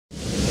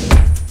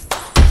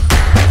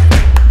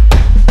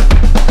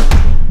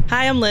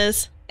Hi, I'm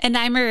Liz. And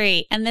I'm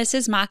Marie, and this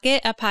is Mock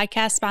It, a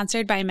podcast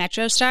sponsored by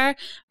MetroStar,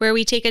 where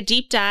we take a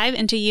deep dive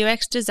into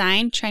UX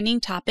design,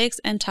 trending topics,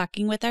 and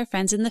talking with our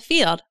friends in the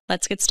field.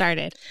 Let's get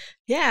started.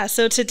 Yeah,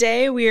 so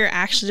today we are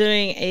actually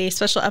doing a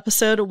special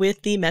episode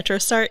with the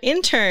MetroStar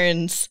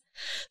interns.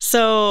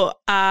 So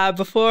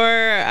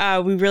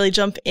before we really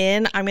jump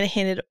in, I'm going to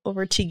hand it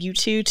over to you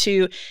two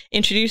to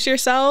introduce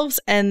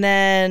yourselves. And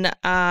then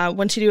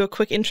once you do a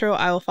quick intro,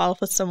 I will follow up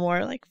with some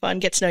more fun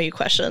get to know you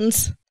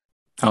questions.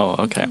 Oh,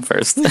 okay.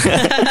 First. All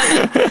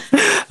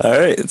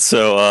right.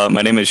 So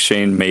my name is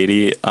Shane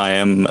Mayti. I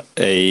am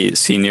a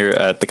senior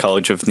at the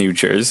College of New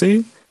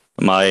Jersey.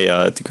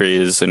 My degree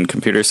is in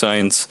computer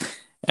science,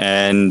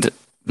 and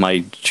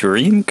my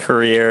dream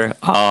career,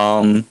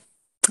 I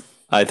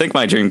think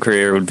my dream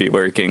career would be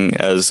working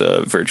as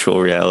a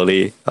virtual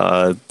reality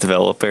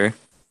developer.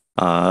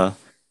 I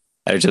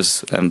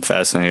just am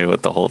fascinated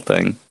with the whole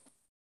thing.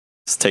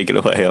 Let's take it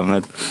away,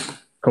 Ahmed.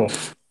 Cool.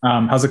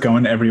 How's it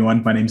going,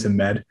 everyone? My name's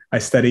Ahmed. I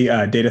study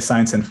data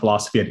science and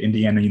philosophy at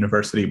Indiana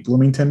University,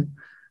 Bloomington.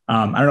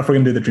 I don't know if we're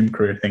going to do the dream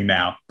career thing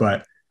now,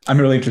 but I'm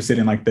really interested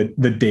in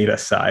the data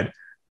side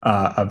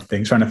of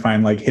things, trying to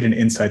find hidden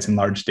insights in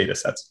large data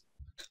sets.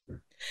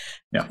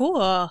 Yeah.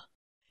 Cool.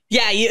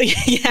 Yeah,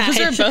 Those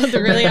are both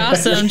really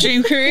awesome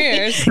dream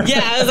careers.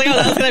 Yeah, I was like, oh,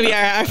 that's going to be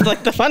our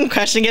the fun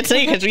question. Get to know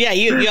you because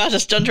you all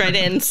just jumped right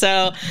in.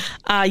 So,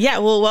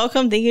 well,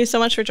 welcome. Thank you so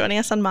much for joining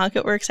us on Mock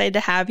It. We're excited to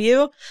have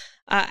you.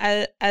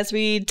 As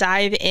we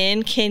dive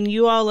in, can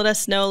you all let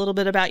us know a little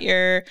bit about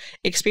your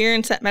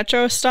experience at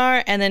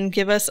MetroStar and then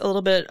give us a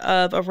little bit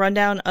of a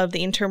rundown of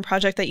the intern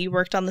project that you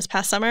worked on this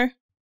past summer?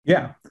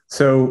 Yeah.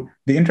 So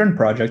the intern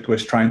project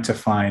was trying to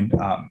find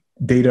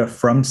data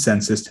from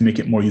census to make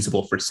it more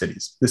usable for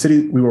cities. The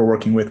city we were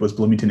working with was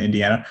Bloomington,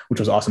 Indiana, which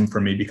was awesome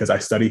for me because I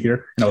study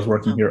here and I was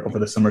working here over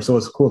the summer. So it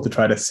was cool to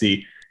try to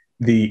see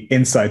the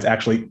insights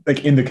actually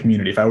in the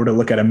community. If I were to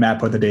look at a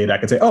map of the data, I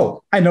could say,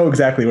 oh, I know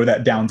exactly where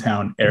that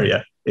downtown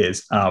area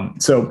is.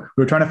 So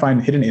we were trying to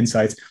find hidden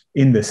insights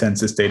in the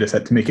census data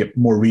set to make it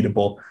more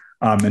readable.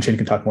 And Shane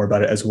can talk more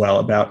about it as well,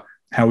 about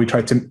how we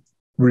tried to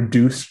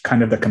reduce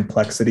kind of the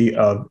complexity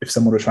of if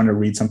someone was trying to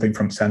read something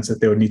from census,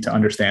 they would need to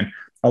understand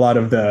a lot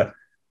of the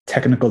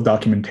technical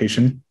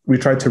documentation. We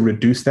tried to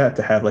reduce that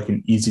to have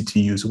an easy to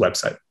use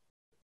website.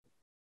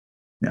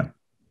 Yeah.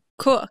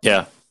 Cool.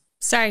 Yeah.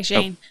 Sorry,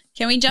 Shane. Oh.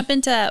 Can we jump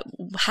into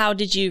how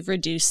did you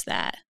reduce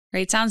that?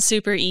 Right? It sounds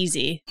super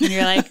easy. And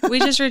you're like, we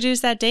just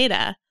reduced that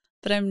data.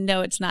 But I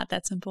know it's not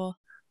that simple.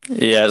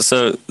 Yeah,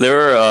 so there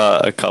were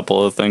a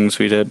couple of things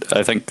we did.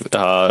 I think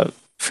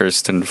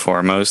first and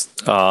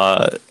foremost,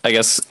 I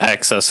guess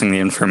accessing the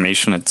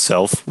information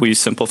itself, we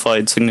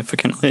simplified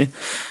significantly.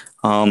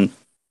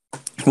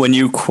 When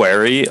you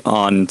query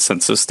on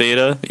census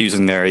data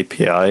using their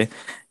API,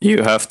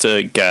 you have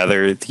to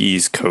gather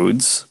these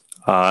codes.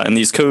 And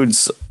these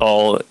codes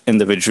all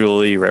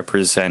individually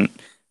represent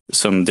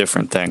some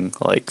different thing,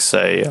 like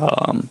say,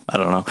 I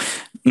don't know,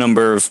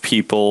 number of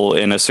people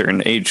in a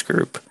certain age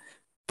group.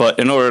 But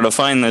in order to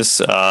find this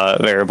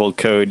variable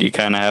code, you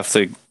kind of have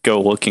to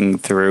go looking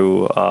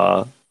through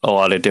a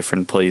lot of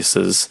different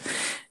places.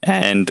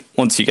 And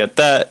once you get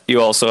that, you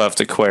also have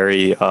to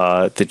query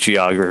the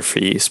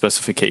geography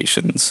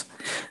specifications.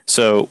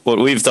 So what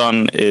we've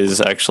done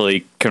is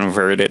actually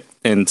convert it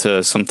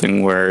into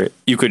something where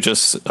you could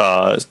just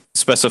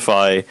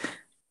specify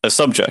a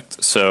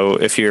subject. So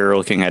if you're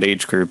looking at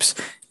age groups,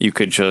 you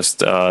could just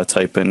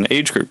type in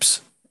age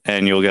groups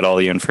and you'll get all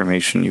the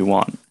information you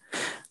want.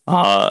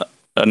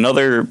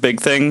 Another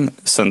big thing,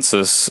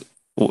 census,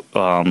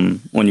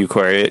 when you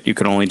query it, you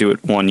can only do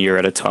it 1 year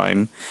at a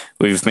time.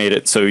 We've made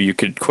it so you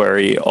could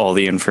query all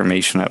the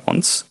information at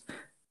once.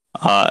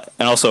 And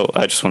also,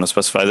 I just want to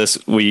specify this.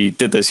 We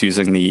did this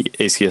using the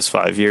ACS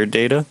 5-year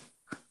data.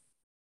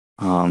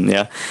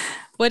 Yeah.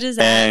 What is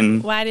that?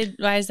 And why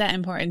is that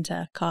important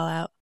to call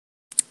out?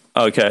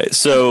 Okay,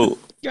 so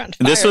you're on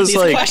fire this was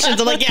with these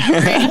questions. I'm like,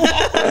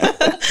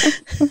 yeah.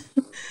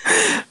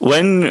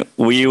 When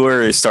we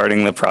were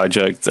starting the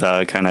project,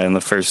 kind of in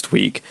the first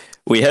week,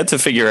 we had to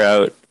figure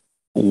out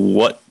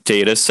what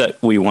data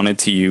set we wanted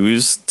to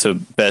use to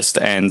best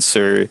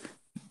answer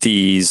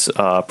these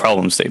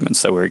problem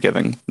statements that we were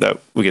giving. That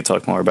we could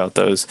talk more about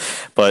those.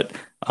 But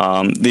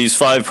these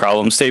 5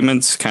 problem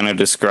statements kind of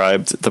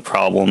described the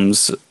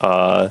problems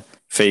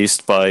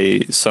faced by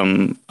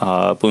some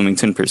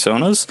Bloomington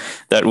personas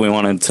that we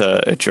wanted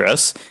to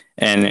address.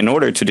 And in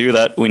order to do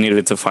that, we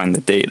needed to find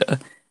the data.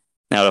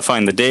 Now, to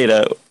find the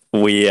data,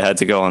 we had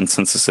to go on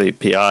Census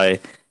API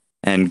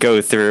and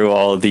go through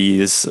all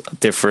these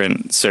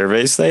different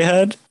surveys they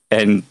had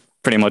and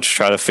pretty much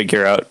try to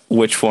figure out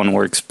which one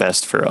works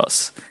best for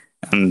us.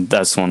 And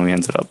that's the one we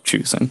ended up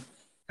choosing.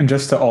 And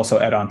just to also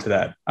add on to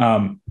that,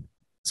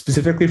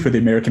 specifically for the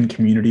American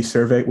Community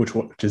Survey, which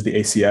is the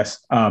ACS,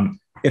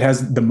 it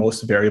has the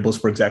most variables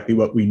for exactly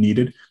what we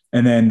needed.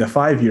 And then the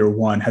 5-year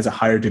one has a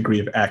higher degree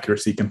of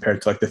accuracy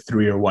compared to the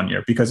 3 or 1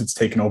 year because it's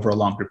taken over a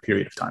longer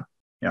period of time.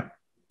 Yeah.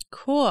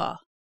 Cool.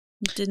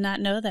 Did not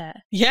know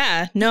that.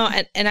 Yeah, no,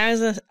 and I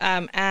was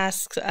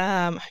asked.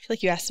 I feel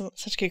like you asked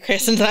such good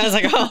questions. And I was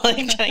like, oh,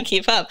 like trying to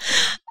keep up.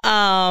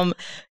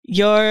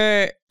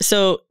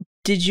 So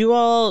did you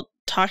all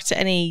talk to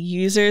any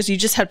users? You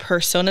just had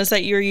personas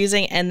that you were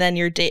using, and then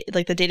your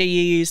the data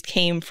you used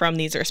came from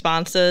these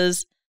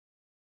responses.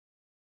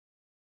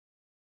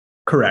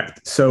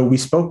 Correct. So we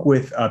spoke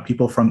with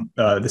people from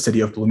the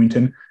city of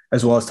Bloomington,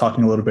 as well as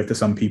talking a little bit to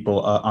some people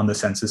on the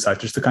census side,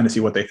 just to kind of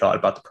see what they thought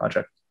about the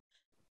project.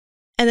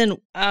 And then,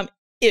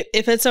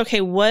 if it's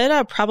okay,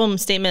 what problem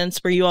statements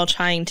were you all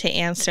trying to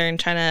answer and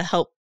trying to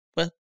help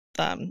with,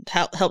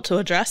 help to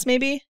address,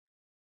 maybe?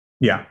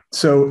 Yeah.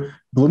 So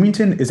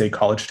Bloomington is a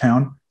college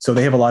town, so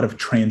they have a lot of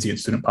transient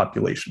student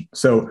population.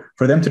 So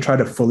for them to try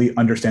to fully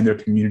understand their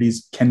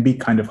communities can be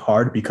kind of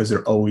hard because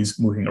they're always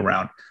moving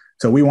around.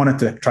 So we wanted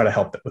to try to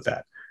help them with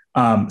that.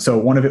 So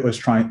one of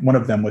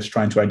them was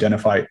trying to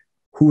identify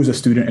who's a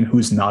student and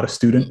who's not a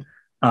student.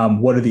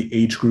 What are the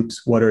age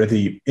groups? What are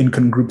the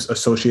income groups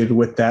associated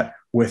with that,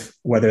 with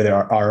whether they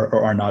are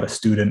or are not a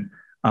student,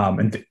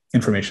 and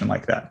information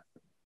like that.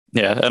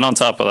 Yeah, and on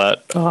top of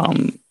that,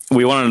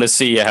 we wanted to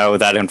see how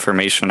that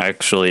information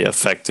actually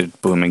affected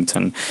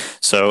Bloomington.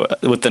 So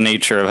with the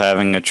nature of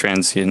having a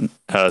transient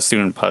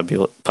student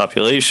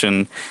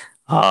population,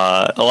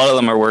 a lot of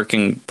them are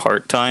working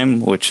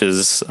part-time, which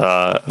is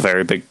a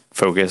very big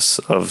focus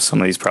of some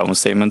of these problem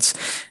statements.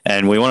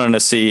 And we wanted to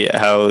see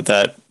how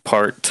that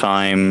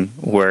part-time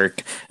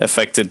work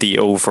affected the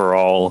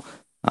overall,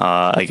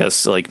 I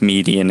guess, like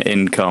median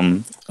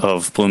income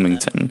of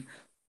Bloomington.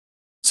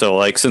 So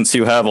like, since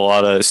you have a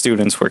lot of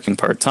students working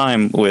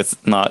part-time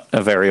with not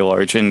a very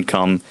large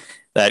income,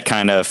 that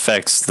kind of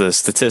affects the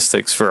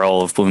statistics for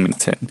all of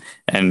Bloomington.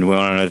 And we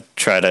want to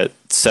try to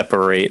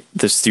separate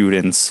the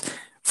students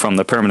from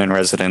the permanent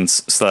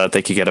residents so that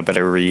they could get a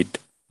better read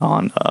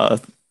on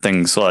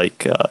things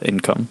like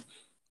income.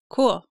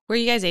 Cool. Were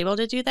you guys able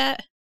to do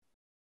that?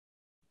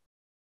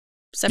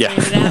 Yeah.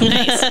 It out.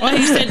 Nice. Well,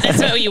 you said that's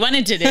what you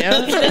wanted to do.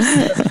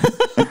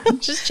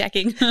 Just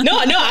checking. No,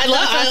 I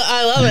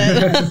love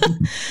it.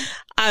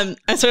 I'm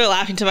sort of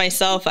laughing to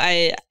myself.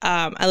 I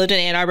lived in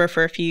Ann Arbor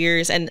for a few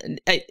years,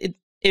 and it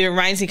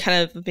reminds me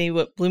kind of maybe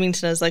what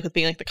Bloomington is like with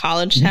being like the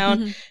college town,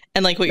 Mm-hmm.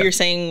 and like what you're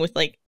saying with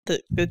like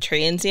the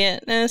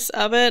transientness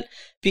of it.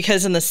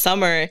 Because in the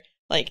summer,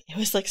 like it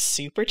was like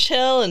super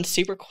chill and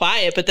super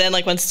quiet, but then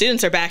like when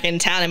students are back in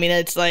town, I mean,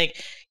 it's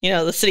like, you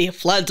know, the city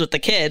floods with the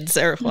kids,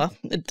 or well,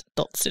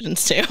 adult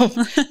students too.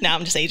 Now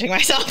I'm just aging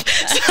myself.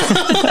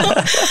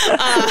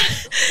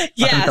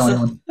 Yeah,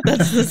 so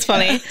that's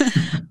funny.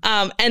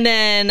 And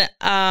then,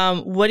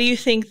 what do you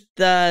think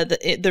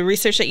the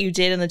research that you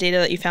did and the data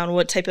that you found?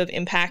 What type of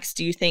impacts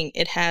do you think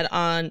it had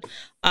on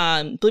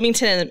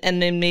Bloomington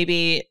and then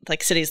maybe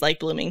like cities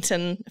like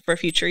Bloomington for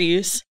future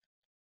use?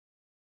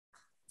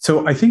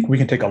 So I think we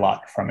can take a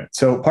lot from it.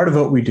 So part of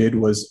what we did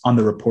was on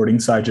the reporting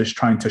side, just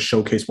trying to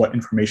showcase what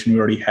information we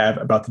already have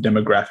about the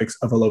demographics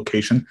of a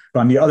location.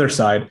 But on the other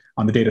side,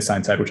 on the data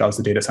science side, which I was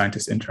the data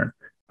scientist intern,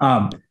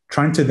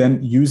 trying to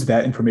then use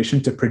that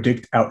information to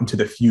predict out into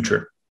the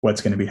future what's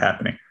going to be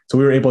happening. So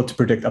we were able to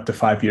predict up to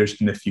 5 years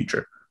in the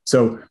future.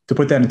 So to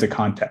put that into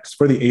context,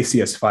 for the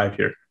ACS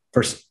 5-year,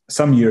 for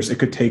some years, it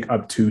could take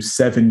up to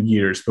 7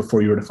 years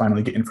before you were to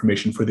finally get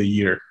information for the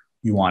year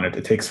you wanted.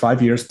 It takes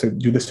 5 years to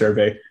do the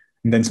survey,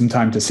 and then some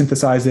time to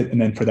synthesize it,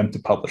 and then for them to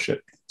publish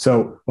it.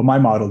 So what my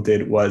model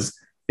did was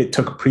it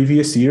took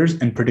previous years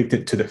and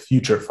predicted to the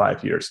future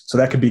 5 years. So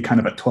that could be kind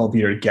of a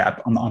 12-year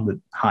gap on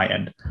the high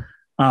end.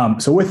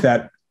 So with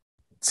that,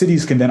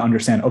 cities can then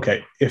understand,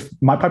 okay, if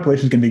my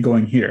population is going to be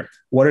going here,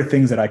 what are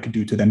things that I could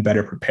do to then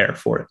better prepare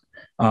for it?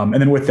 And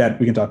then with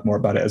that, we can talk more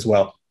about it as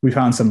well. We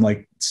found some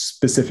like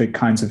specific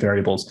kinds of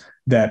variables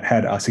that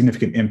had a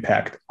significant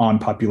impact on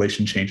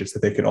population changes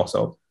that they could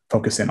also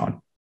focus in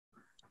on.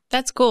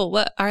 That's cool.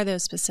 What are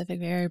those specific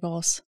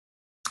variables?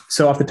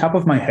 So off the top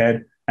of my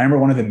head, I remember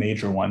one of the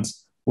major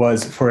ones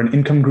was for an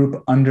income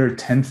group under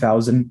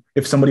 $10,000.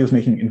 If somebody was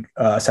making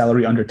a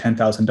salary under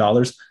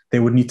 $10,000, they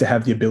would need to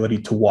have the ability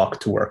to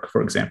walk to work,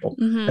 for example,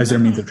 as their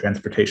means of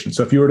transportation.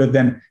 So if you were to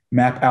then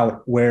map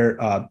out where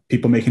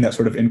people making that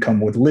sort of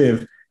income would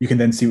live, you can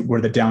then see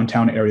where the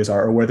downtown areas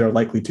are or where they're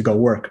likely to go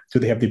work. Do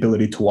they have the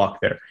ability to walk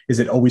there? Is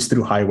it always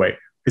through highway?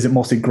 Is it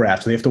mostly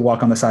grass? Do they have to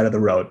walk on the side of the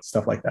road?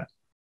 Stuff like that.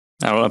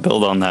 I want to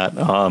build on that.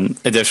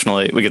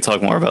 Additionally, we could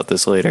talk more about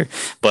this later,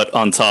 but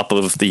on top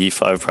of the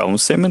 5 problem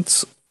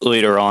statements,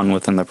 later on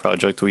within the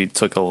project, we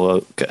took a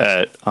look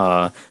at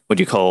what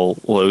you call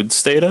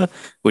loads data,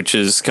 which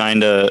is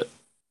kind of,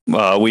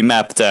 we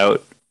mapped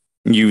out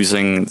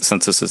using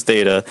census's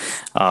data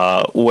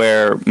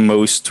where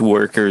most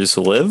workers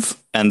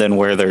live and then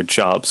where their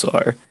jobs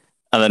are.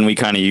 And then we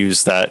kind of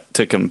use that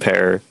to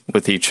compare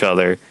with each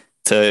other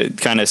to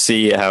kind of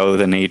see how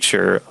the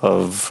nature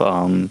of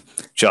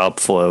job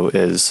flow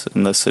is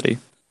in the city.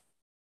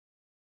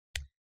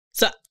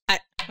 So I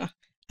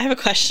have a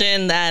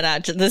question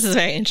that this is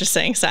very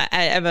interesting. So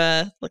I have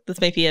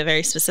this might be a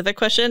very specific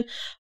question,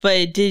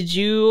 but did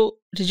you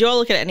did you all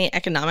look at any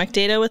economic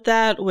data with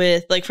that?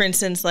 With like, for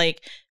instance,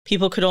 like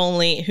people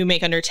who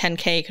make under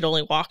 10K could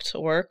only walk to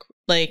work.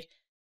 Like,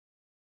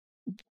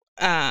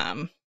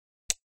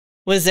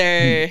 was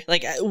there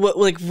like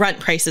like rent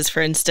prices,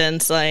 for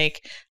instance?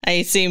 Like, I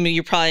assume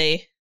you're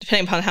probably,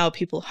 depending upon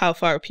how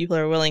far people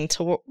are willing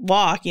to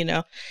walk, you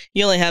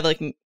only have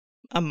like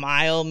a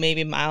mile,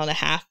 maybe a mile and a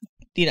half,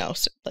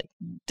 like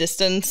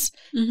distance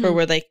for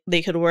where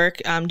they could work.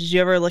 Did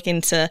you ever look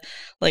into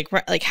like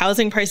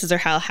housing prices or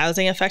how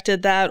housing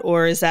affected that,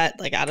 or is that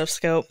like out of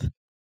scope?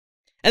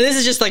 And this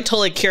is just like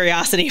totally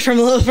curiosity from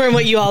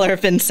what you all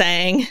have been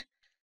saying.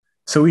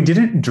 So we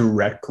didn't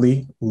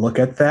directly look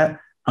at that.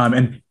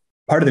 And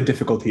part of the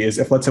difficulty is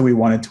if, let's say, we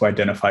wanted to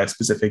identify a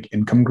specific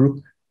income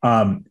group,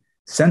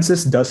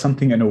 census does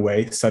something in a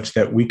way such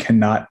that we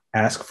cannot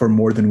ask for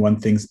more than one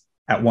thing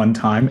at one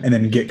time and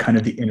then get kind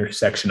of the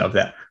intersection of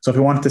that. So if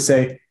we wanted to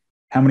say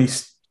how many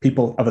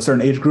people of a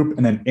certain age group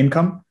and then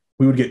income,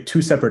 we would get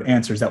two separate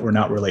answers that were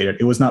not related.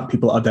 It was not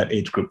people of that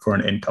age group for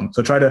an income.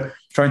 So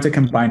trying to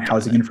combine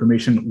housing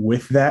information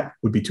with that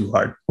would be too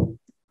hard.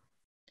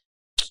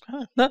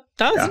 That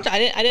was I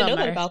didn't know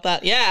that about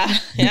that. Yeah.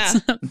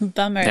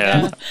 Bummer.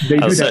 Yeah. They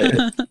do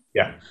that.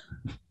 Yeah.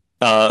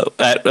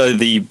 At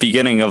the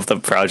beginning of the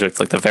project,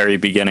 like the very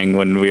beginning,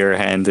 when we were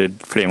handed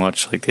pretty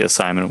much like the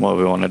assignment, what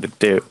we wanted to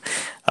do,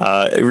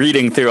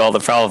 reading through all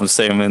the problem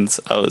statements,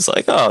 I was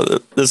like, oh,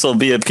 this will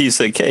be a piece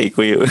of cake.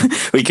 We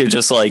could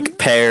just like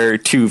pair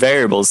two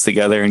variables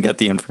together and get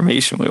the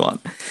information we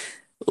want.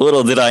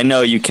 Little did I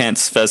know you can't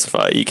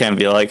specify. You can't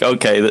be like,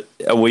 okay,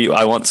 I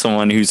want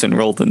someone who's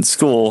enrolled in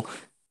school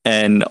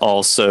and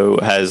also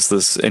has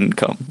this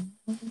income,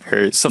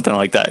 or something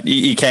like that.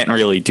 You can't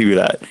really do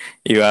that.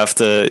 You have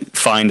to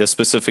find a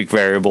specific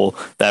variable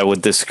that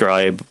would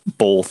describe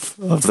both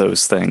of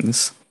those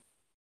things.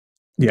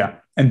 Yeah.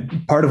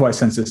 And part of why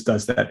census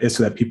does that is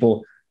so that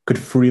people could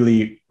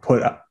freely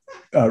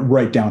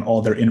write down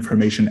all their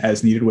information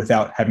as needed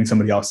without having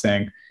somebody else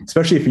saying,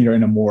 especially if you're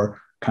in a more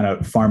kind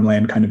of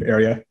farmland kind of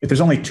area, if there's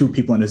only two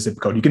people in a zip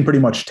code, you can pretty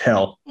much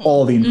tell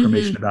all the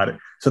information about it.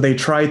 So they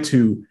try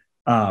to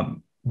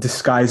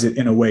disguise it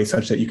in a way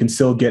such that you can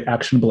still get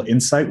actionable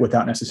insight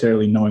without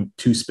necessarily knowing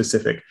too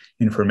specific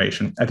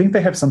information. I think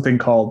they have something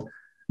called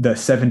the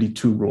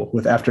 72 rule,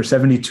 with after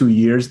 72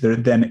 years, they're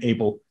then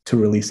able to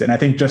release it. And I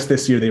think just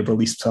this year, they've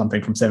released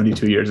something from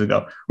 72 years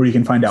ago where you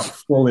can find out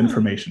full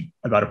information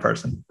about a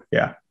person.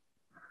 Yeah.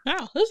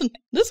 Wow, this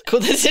is cool.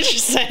 This is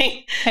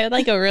interesting. I had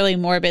like a really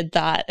morbid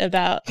thought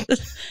about,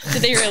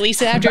 did they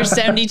release it after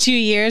 72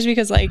 years?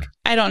 Because like,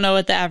 I don't know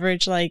what the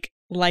average like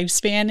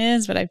lifespan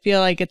is, but I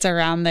feel like it's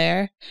around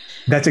there.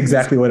 That's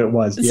exactly what it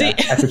was. Yeah.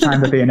 At the time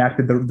that they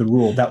enacted the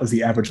rule, that was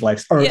the average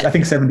life, or I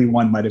think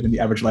 71 might have been the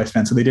average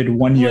lifespan. So they did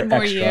 1 year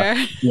extra.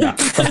 Yeah,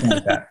 something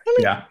like that.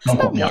 Yeah. It's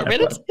not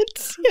morbid.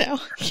 It's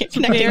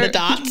connecting the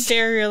dots.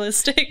 Very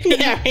realistic.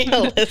 Yeah,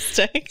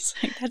 realistic. It's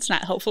like, that's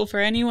not helpful for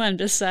anyone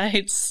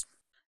besides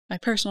my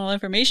personal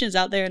information is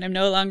out there and I'm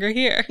no longer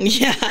here.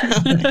 Yeah.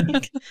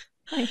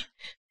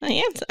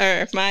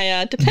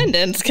 My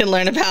dependents can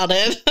learn about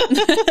it.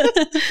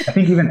 I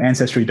think even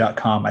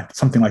Ancestry.com,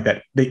 something like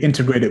that, they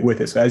integrate it with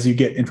it. So as you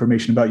get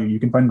information about you, you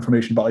can find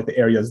information about like the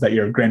areas that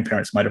your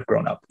grandparents might have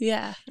grown up.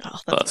 Yeah. Oh,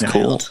 that's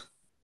cool.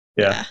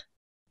 Yeah.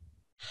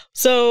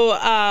 So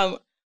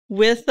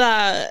with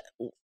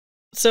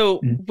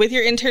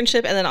your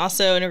internship and then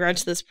also in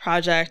regards to this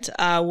project,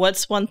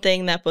 what's one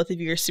thing that both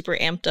of you are super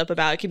amped up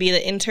about? It could be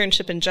the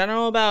internship in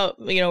general about,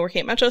 working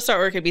at MetroStar,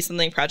 or it could be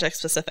something project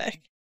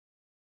specific.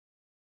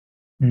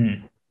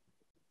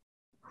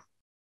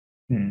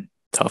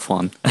 Tough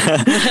one.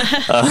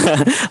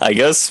 I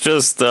guess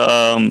just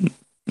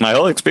my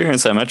whole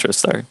experience at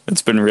MetroStar.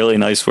 It's been really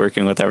nice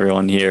working with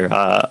everyone here.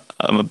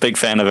 I'm a big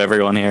fan of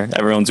everyone here.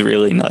 Everyone's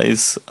really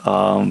nice.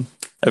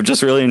 I've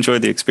just really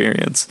enjoyed the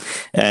experience.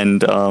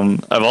 And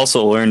I've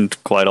also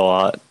learned quite a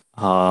lot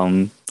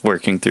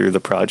working through the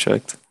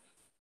project.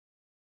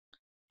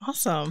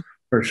 Awesome.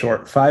 For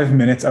sure. 5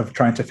 minutes of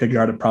trying to figure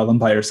out a problem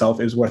by yourself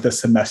is worth a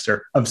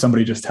semester of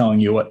somebody just telling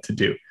you what to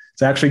do.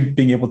 So actually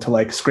being able to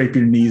like scrape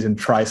your knees and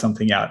try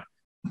something out,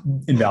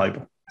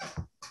 invaluable.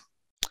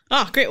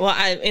 Oh, great. Well,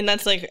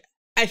 that's like,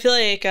 I feel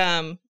like,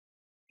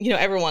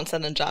 everyone wants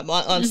that in a job.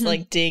 Wants to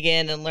like dig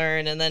in and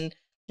learn, and then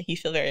you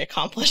feel very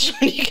accomplished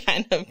when you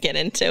kind of get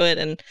into it.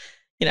 And,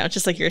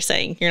 just like you're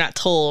saying, you're not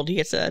told, you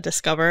get to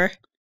discover.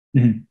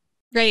 Mm-hmm.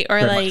 Right.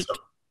 Or Very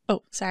like,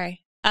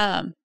 sorry.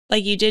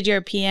 Like you did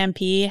your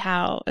PMP,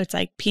 how it's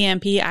like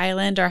PMP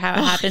Island, or how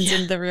it happens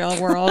in the real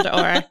world, or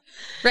right.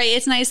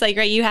 It's nice. Like,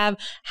 right. You have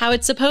how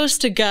it's supposed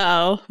to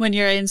go when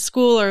you're in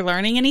school or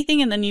learning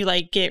anything. And then you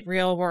like get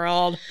real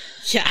world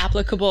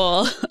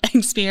applicable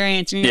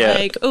experience. And you're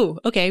like, oh,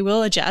 okay,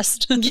 we'll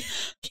adjust.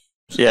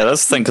 Yeah,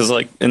 that's the thing. Cause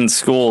like in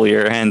school,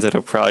 you're handed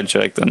a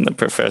project and the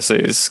professor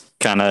is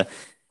kind of,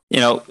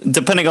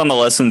 depending on the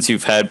lessons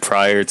you've had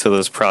prior to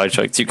this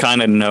project, you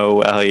kind of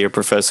know how your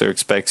professor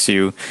expects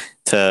you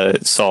to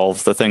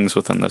solve the things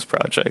within this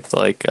project,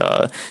 like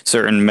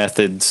certain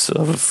methods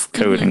of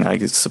coding, I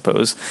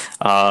suppose.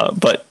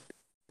 But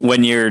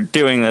when you're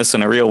doing this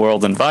in a real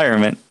world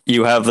environment,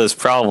 you have this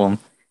problem,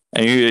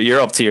 and you're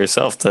up to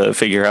yourself to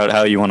figure out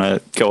how you want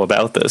to go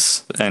about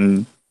this.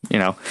 And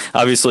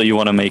obviously you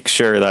want to make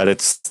sure that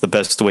it's the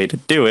best way to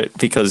do it,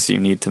 because you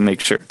need to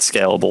make sure it's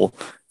scalable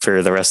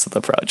for the rest of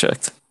the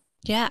project.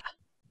 Yeah.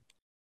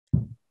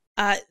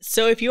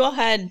 So if you all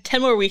had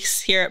 10 more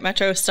weeks here at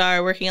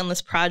MetroStar working on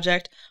this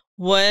project,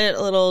 what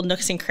little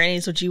nooks and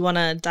crannies would you want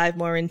to dive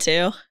more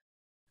into?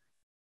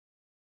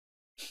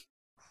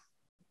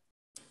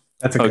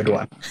 That's a good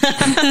one.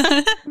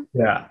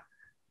 Yeah.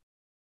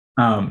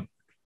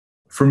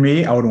 For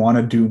me, I would want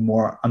to do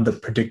more on the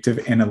predictive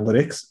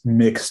analytics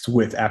mixed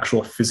with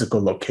actual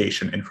physical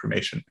location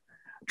information,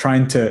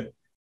 trying to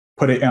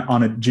put it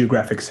on a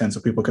geographic sense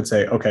so people could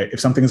say, okay, if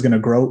something is going to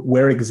grow,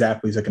 where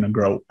exactly is it going to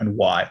grow and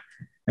why?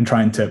 And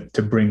trying to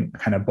bring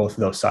kind of both of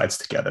those sides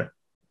together.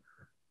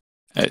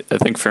 I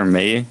think for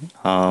me,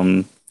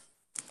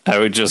 I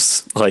would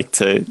just like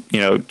to,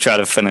 try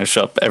to finish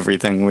up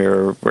everything we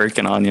were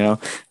working on.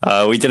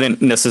 We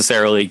didn't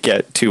necessarily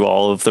get to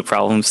all of the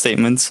problem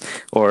statements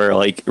or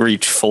like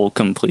reach full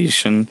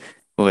completion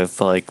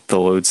with like the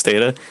loads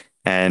data.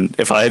 And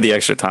if I had the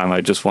extra time,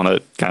 I just want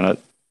to kind of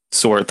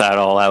sort that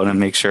all out and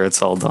make sure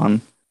it's all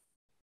done.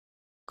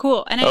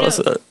 Cool. And I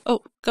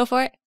know. Go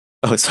for it.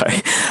 Oh, sorry.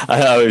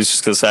 I was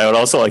just going to say, I would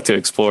also like to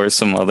explore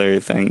some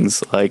other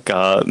things, like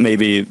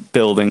maybe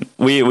building.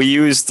 We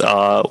used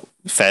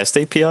Fast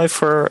API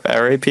for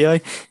our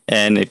API,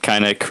 and it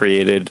kind of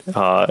created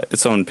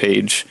its own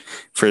page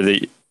for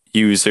the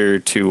user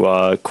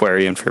to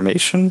query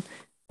information.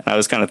 And I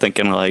was kind of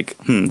thinking, like,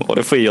 what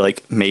if we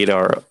like made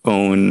our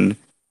own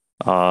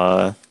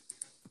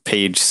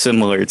page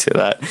similar to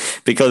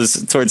that?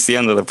 Because towards the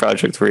end of the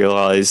project, we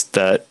realized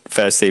that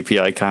Fast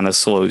API kind of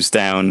slows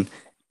down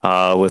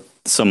with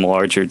some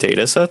larger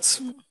data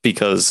sets,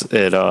 because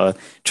it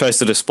tries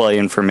to display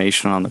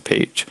information on the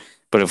page.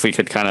 But if we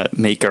could kind of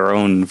make our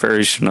own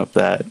version of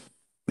that,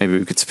 maybe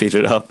we could speed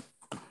it up.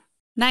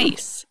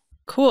 Nice.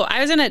 Cool.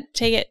 I was going to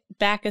take it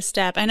back a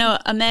step. I know,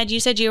 Ahmed, you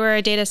said you were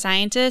a data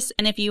scientist,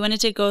 and if you wanted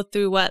to go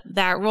through what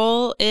that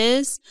role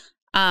is,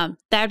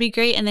 that'd be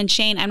great. And then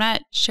Shane, I'm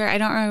not sure, I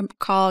don't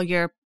recall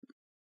your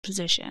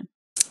position.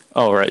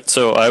 All right.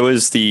 So I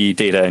was the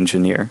data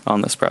engineer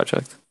on this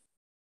project.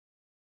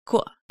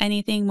 Cool.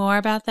 Anything more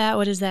about that?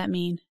 What does that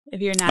mean?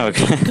 If you're not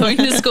going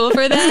to school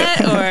for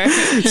that,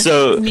 or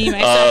so me,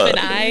 myself, and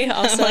I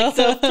also like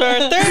for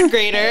a third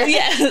grader.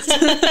 Yes.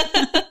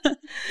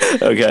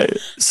 Okay.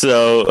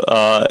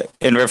 So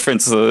in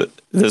reference to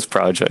this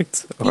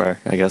project, or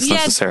I guess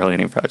necessarily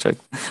any project,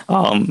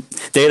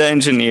 data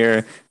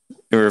engineer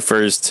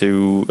refers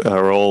to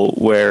a role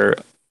where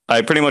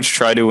I pretty much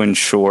try to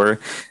ensure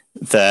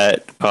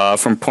that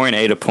from point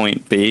A to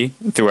point B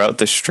throughout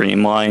the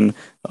streamline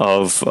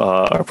of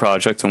our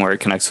project and where it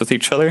connects with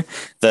each other,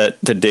 that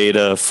the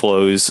data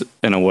flows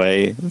in a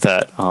way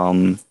that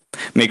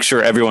makes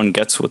sure everyone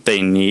gets what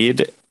they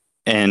need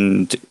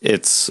and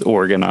it's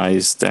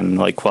organized and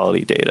like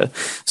quality data.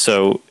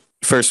 So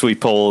first we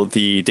pull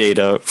the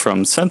data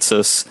from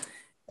census,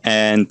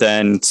 and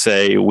then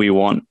say we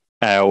want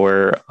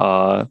our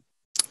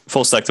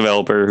full stack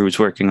developer who's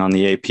working on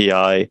the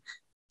API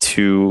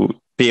to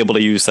be able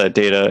to use that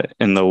data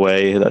in the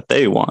way that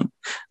they want.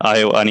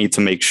 I need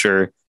to make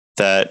sure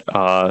that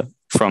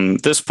from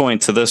this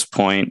point to this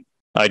point,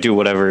 I do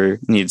whatever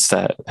needs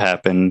to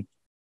happen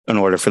in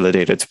order for the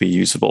data to be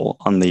usable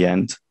on the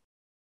end.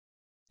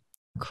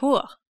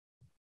 Cool.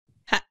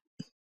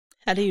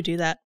 How do you do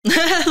that?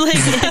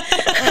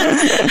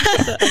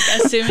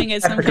 Assuming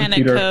it's some kind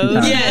of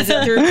code. Yeah, is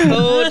it through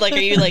code? Like, are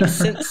you like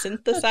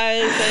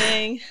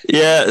synthesizing?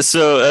 Yeah,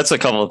 so that's a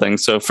couple of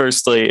things. So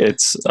firstly,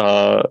 it's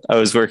I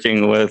was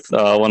working with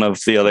one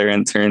of the other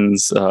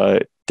interns,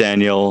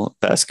 Daniel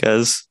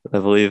Vasquez, I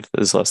believe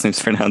his last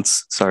name's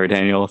pronounced. Sorry,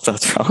 Daniel, if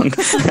that's wrong.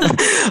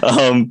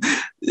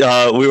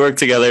 We worked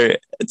together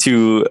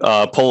to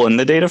pull in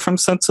the data from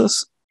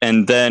census,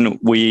 and then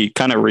we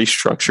kind of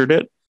restructured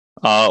it.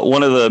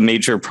 One of the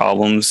major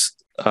problems,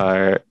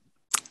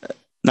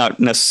 not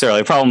necessarily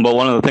a problem, but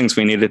one of the things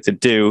we needed to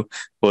do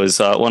was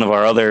one of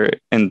our other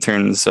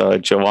interns,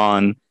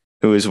 Joanne,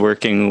 who was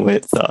working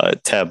with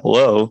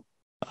Tableau.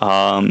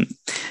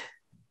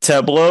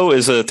 Tableau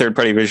is a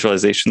third-party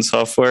visualization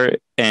software,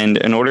 and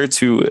in order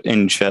to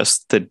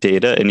ingest the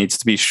data, it needs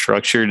to be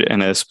structured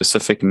in a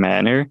specific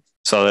manner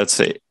so that's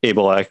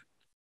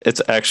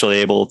it's actually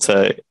able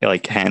to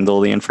like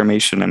handle the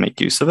information and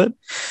make use of it.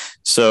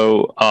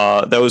 So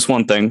that was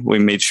one thing. We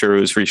made sure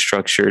it was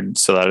restructured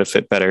so that it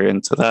fit better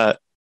into that.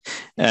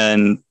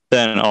 And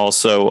then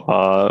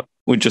also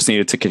we just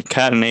needed to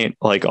concatenate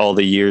like all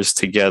the years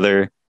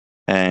together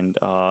and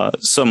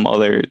some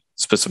other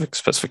specific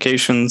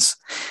specifications.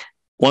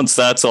 Once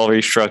that's all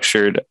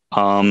restructured,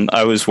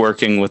 I was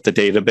working with the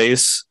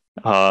database.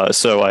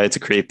 So I had to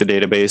create the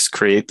database,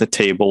 create the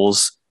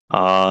tables,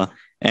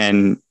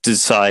 and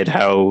decide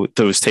how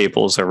those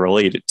tables are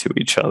related to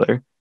each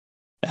other.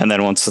 And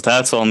then once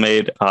that's all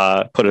made,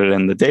 put it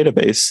in the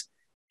database.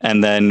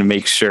 and then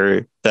make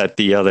sure that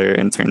the other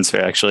interns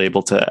are actually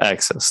able to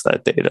access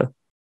that data.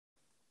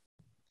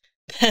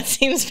 That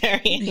seems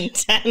very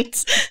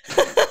intense.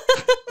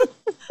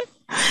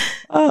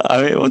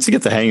 I mean, once you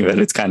get the hang of it,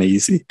 it's kind of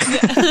easy.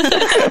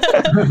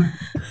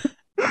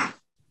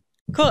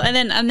 Cool. And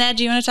then, Ahmed,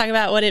 do you want to talk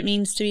about what it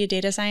means to be a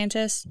data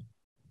scientist?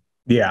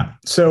 Yeah.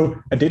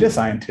 So a data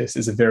scientist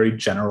is a very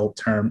general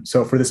term.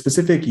 So for the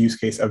specific use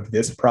case of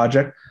this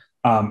project,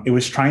 it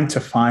was trying to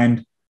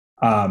find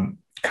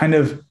kind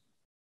of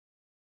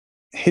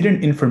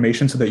hidden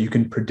information so that you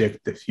can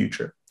predict the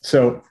future.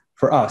 So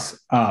for us,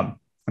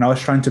 when I was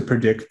trying to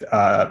predict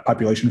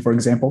population, for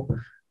example,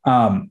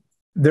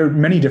 there are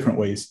many different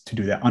ways to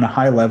do that. On a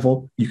high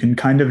level, you can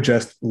kind of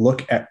just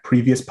look at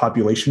previous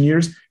population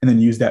years and then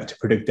use that to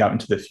predict out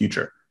into the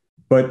future.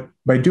 But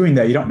by doing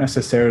that, you don't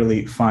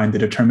necessarily find the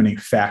determining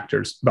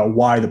factors about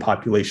why the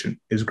population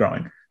is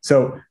growing.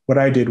 So what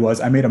I did was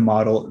I made a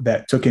model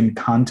that took in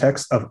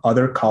context of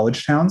other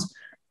college towns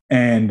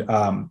and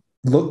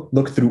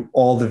look through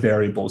all the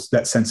variables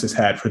that census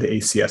had for the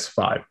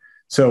ACS5.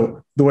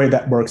 So the way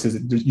that works is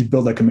you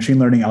build like a machine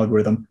learning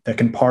algorithm that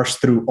can parse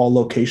through all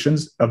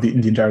locations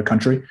in the entire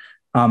country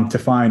to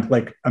find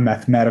like a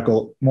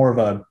mathematical, more of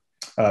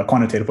a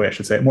quantitative way, I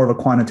should say, more of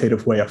a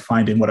quantitative way of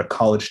finding what a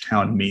college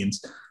town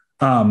means.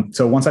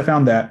 So once I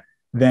found that,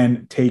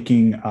 then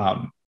taking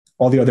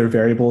all the other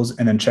variables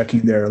and then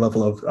checking their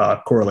level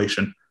of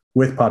correlation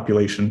with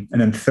population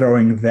and then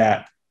throwing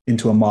that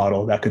into a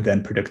model that could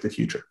then predict the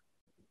future.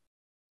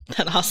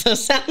 That also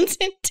sounds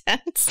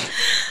intense.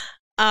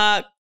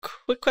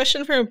 Quick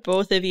question for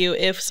both of you.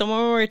 If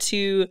someone were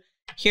to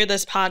hear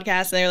this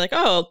podcast and they're like,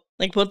 oh,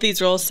 like both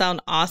these roles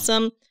sound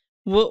awesome,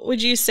 what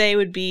would you say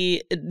would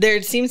be,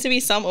 there seems to be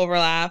some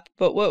overlap,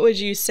 but what would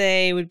you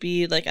say would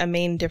be like a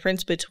main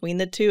difference between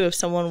the two if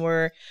someone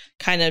were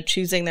kind of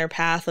choosing their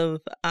path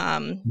of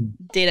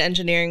data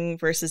engineering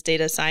versus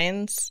data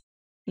science,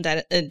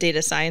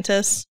 data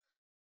scientists?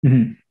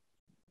 Mm-hmm.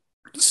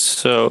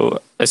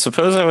 So I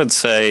suppose I would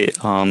say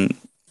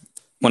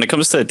when it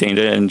comes to a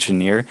data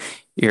engineer,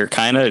 you're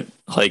kind of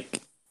like,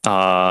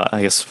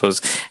 I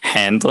suppose,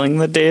 handling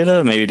the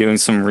data, maybe doing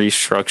some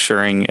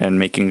restructuring and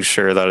making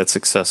sure that it's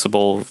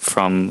accessible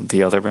from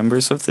the other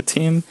members of the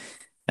team.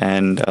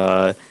 And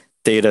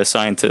data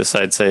scientists,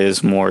 I'd say,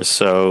 is more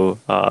so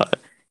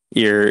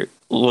you're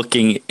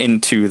looking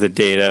into the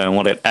data and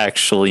what it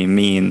actually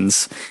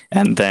means,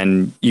 and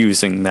then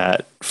using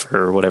that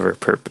for whatever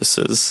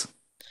purposes.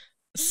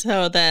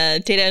 So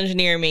the data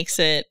engineer makes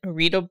it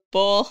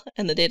readable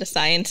and the data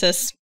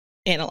scientist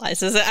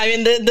analyzes it. I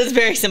mean, there's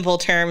very simple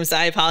terms.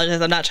 I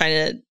apologize. I'm not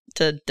trying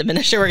to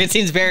diminish your work. It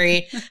seems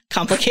very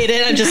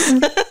complicated. I'm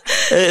just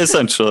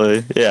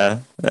essentially, yeah.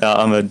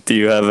 Do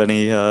you have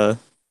any other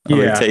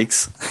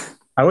takes?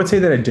 I would say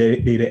that a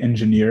data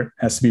engineer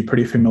has to be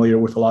pretty familiar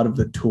with a lot of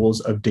the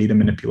tools of data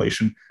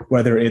manipulation,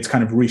 whether it's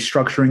kind of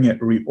restructuring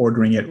it,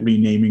 reordering it,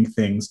 renaming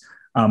things,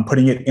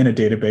 putting it in a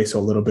database, so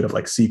a little bit of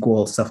like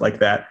SQL, stuff like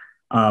that.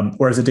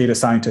 Whereas a data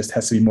scientist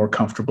has to be more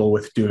comfortable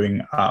with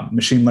doing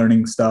machine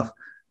learning stuff,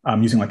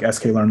 using like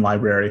sklearn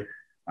library,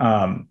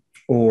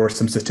 or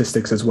some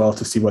statistics as well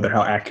to see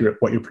how accurate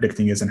what you're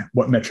predicting is and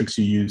what metrics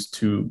you use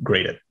to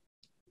grade it.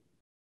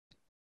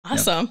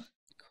 Awesome. Yeah.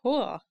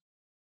 Cool.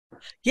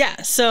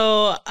 Yeah.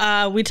 So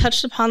we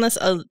touched upon this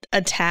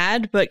a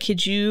tad, but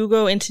could you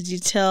go into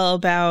detail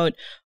about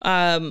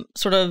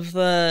sort of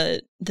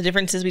the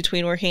differences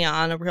between working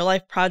on a real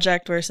life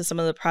project versus some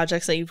of the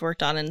projects that you've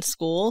worked on in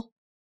school?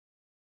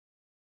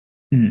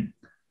 Mm-hmm.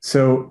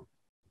 So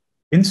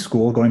in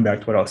school, going back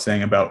to what I was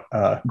saying about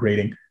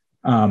grading,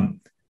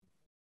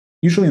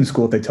 usually in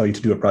school, if they tell you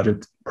to do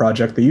a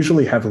project, they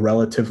usually have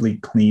relatively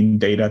clean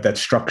data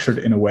that's structured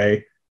in a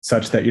way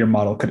such that your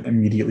model could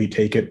immediately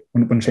take it.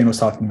 When Shane was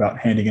talking about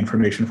handing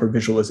information for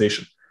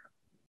visualization,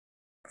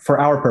 for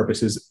our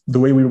purposes, the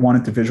way we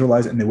wanted to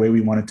visualize it and the way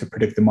we wanted to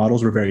predict the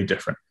models were very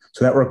different.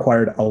 So that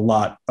required a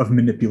lot of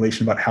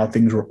manipulation about how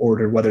things were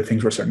ordered, whether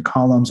things were certain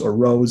columns or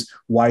rows,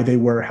 why they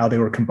were, how they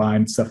were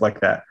combined, stuff like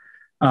that.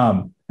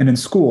 And in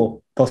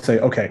school, they'll say,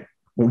 okay,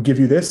 we'll give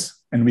you this,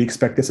 and we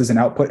expect this as an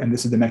output, and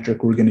this is the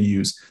metric we're going to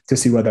use to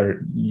see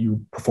whether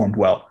you performed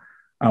well.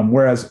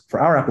 Whereas for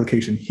our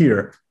application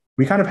here,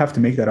 we kind of have to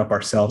make that up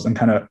ourselves and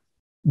kind of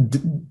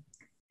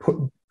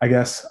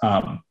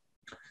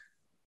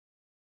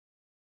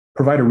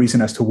provide a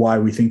reason as to why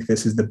we think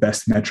this is the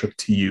best metric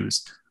to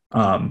use.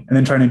 And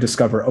then trying to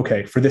discover,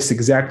 okay, for this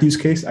exact use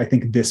case, I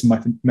think this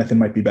method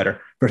might be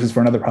better versus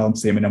for another problem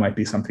statement, it might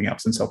be something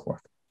else, and so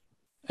forth.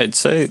 I'd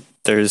say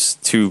there's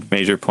two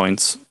major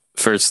points.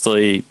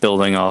 Firstly,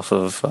 building off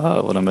of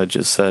what Ahmed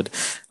just said,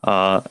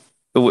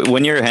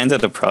 when you're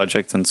handed a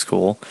project in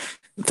school,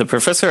 the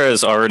professor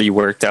has already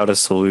worked out a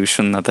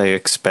solution that they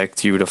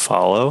expect you to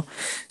follow.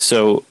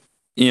 So,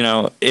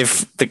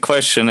 if the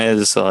question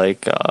is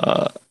like,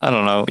 I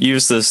don't know,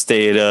 use this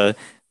data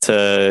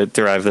to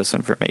derive this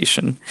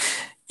information,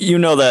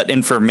 that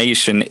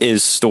information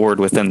is stored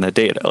within the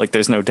data. Like,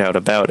 there's no doubt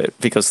about it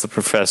because the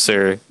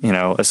professor,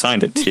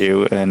 assigned it to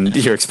you and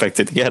you're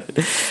expected to get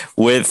it.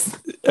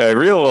 With a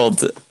real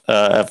world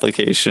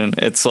application,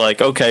 it's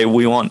like, okay,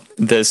 we want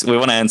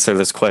to answer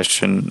this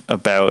question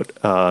about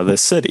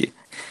this city.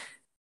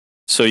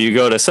 So you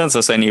go to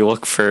census and you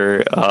look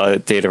for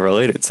data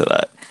related to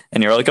that.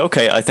 And you're like,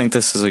 okay, I think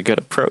this is a good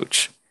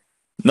approach.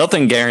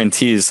 Nothing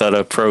guarantees that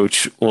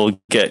approach will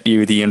get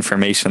you the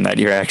information that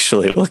you're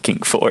actually looking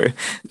for.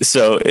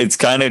 So it's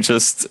kind of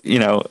just,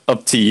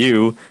 up to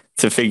you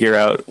to figure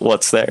out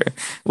what's there.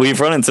 We've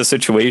run into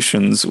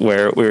situations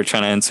where we were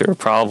trying to answer a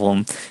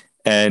problem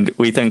and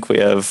we think we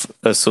have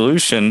a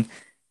solution.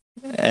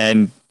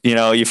 And,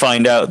 you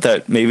find out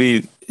that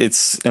maybe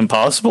it's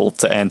impossible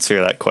to answer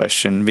that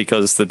question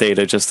because the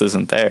data just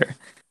isn't there.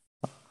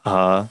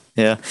 Yeah.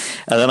 And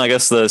then I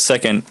guess the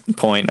second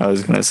point I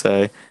was going to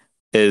say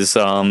is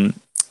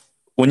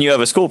when you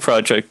have a school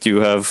project,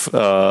 you have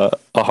a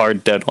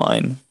hard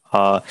deadline.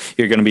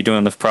 You're going to be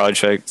doing the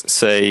project,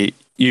 say,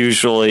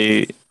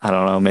 usually, I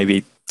don't know,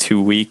 maybe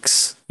 2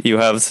 weeks you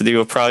have to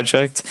do a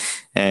project.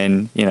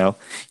 And,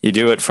 you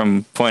do it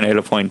from point A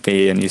to point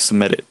B and you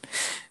submit it.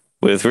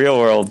 With real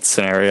world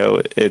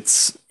scenario,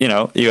 it's, you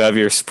have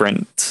your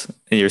sprint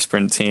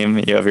team,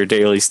 you have your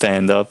daily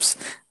stand-ups,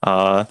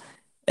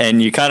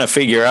 and you kind of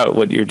figure out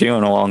what you're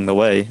doing along the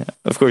way.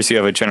 Of course, you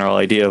have a general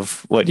idea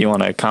of what you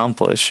want to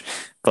accomplish,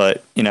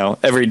 but,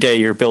 every day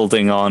you're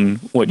building on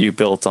what you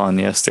built on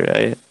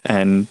yesterday.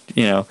 And,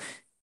 you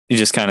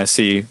just kind of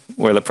see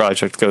where the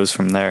project goes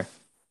from there.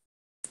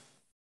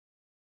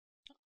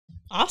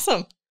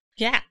 Awesome.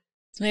 Yeah,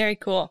 it's very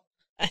cool.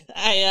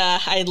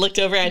 I looked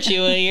over at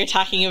you when you're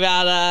talking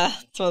about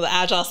some of the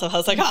agile stuff. I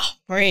was like, oh,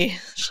 Marie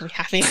should be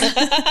happy.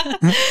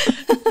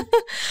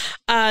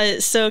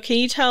 So can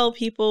you tell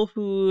people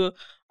who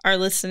are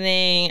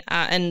listening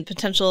and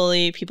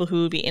potentially people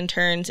who would be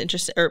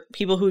interested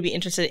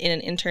in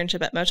an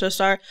internship at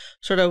MetroStar,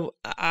 sort of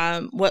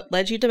what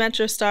led you to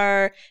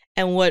MetroStar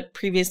and what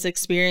previous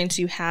experience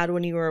you had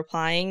when you were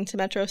applying to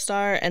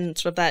MetroStar and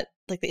sort of that,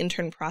 like the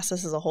intern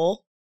process as a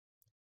whole?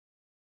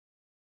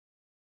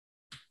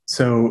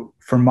 So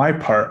for my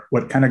part,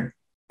 what kind of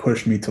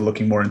pushed me to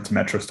looking more into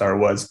MetroStar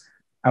was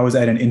I was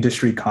at an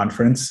industry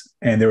conference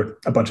and there were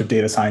a bunch of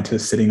data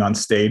scientists sitting on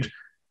stage.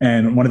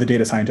 And one of the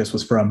data scientists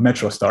was from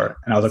MetroStar.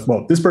 And I was like,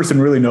 well, this person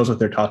really knows what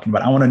they're talking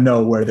about. I want to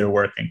know where they're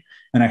working.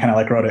 And I kind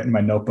of wrote it in my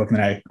notebook and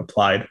then I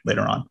applied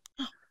later on.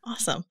 Oh,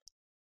 awesome.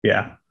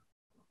 Yeah.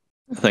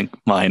 I think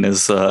mine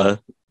is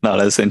not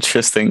as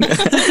interesting.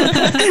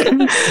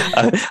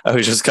 I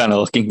was just kind of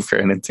looking for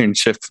an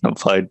internship and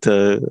applied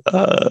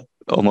to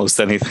almost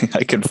anything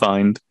I could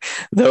find.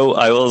 Though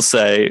I will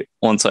say,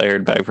 once I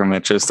heard back from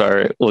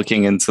MetroStar,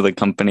 looking into the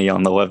company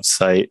on the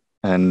website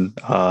and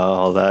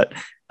all that,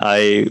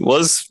 I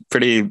was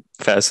pretty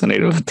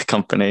fascinated with the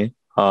company.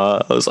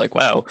 I was like,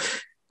 wow,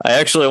 I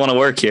actually want to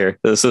work here.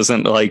 This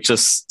isn't like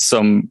just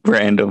some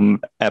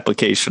random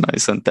application I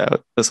sent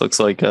out. This looks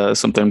like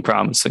something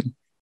promising.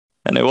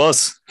 And it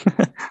was.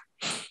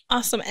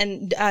 Awesome.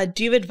 And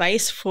do you have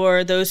advice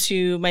for those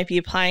who might be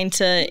applying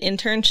to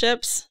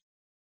internships?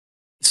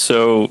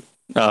 So,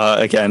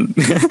 again,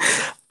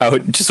 I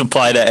would just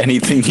apply to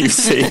anything you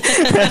see.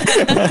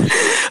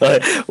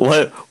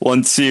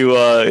 Once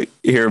you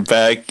hear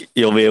back,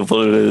 you'll be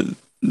able to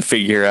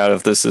figure out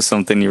if this is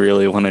something you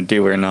really want to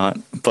do or not.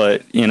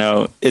 But,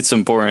 it's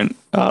important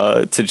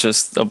to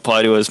just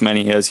apply to as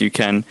many as you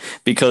can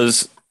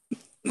because,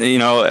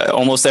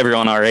 almost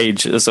everyone our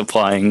age is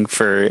applying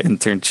for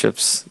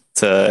internships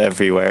to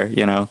everywhere.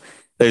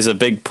 There's a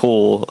big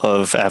pool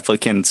of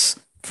applicants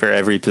for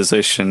every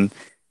position.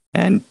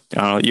 And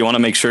you want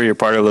to make sure you're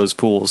part of those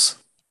pools.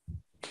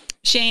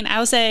 Shane, I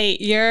will say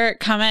your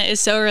comment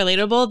is so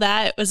relatable.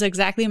 That was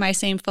exactly my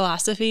same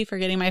philosophy for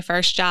getting my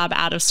first job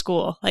out of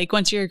school. Like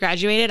once you're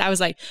graduated, I was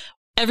like,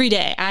 every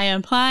day I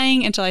am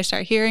applying until I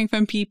start hearing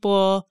from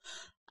people.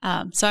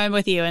 So I'm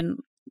with you and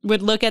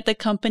would look at the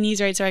companies,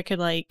 right? So I could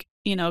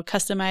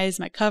customize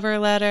my cover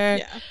letter.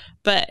 Yeah.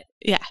 But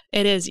yeah,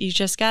 it is. You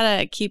just got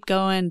to keep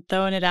going,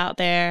 throwing it out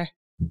there.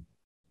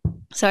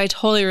 So I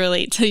totally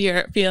relate to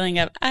your feeling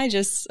of I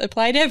just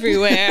applied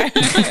everywhere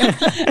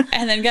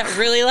and then got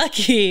really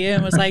lucky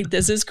and was like,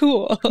 this is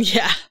cool.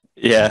 Yeah.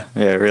 Yeah,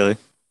 really.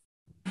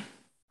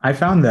 I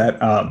found that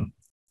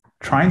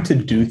trying to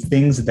do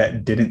things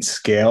that didn't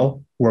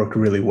scale worked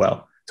really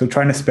well. So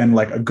trying to spend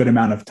a good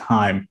amount of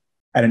time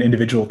at an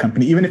individual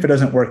company, even if it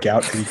doesn't work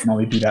out, because you can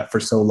only do that for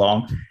so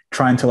long,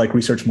 trying to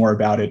research more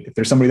about it. If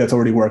there's somebody that's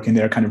already working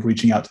there, kind of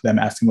reaching out to them,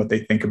 asking what they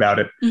think about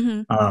it.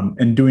 Mm-hmm.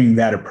 And doing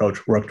that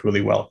approach worked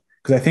really well.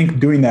 Because I think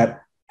doing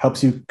that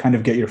helps you kind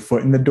of get your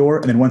foot in the door.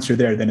 And then once you're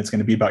there, then it's going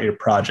to be about your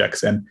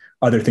projects and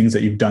other things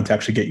that you've done to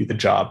actually get you the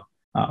job.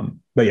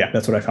 But yeah,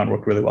 that's what I found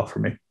worked really well for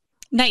me.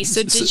 Nice.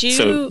 So did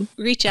you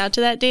reach out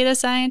to that data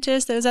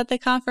scientist that was at the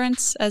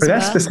conference as well? For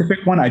that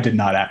specific one, I did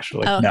not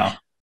actually. Oh, okay. No.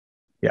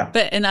 Yeah.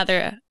 But in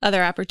other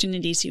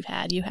opportunities you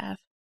have.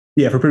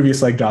 Yeah, for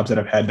previous jobs that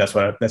I've had,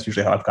 that's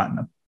usually how I've gotten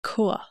them.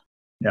 Cool.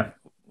 Yeah.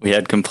 We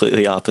had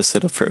completely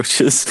opposite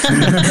approaches.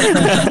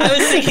 I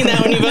was thinking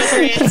that when you both were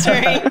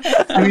answering.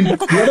 I mean,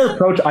 the other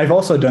approach, I've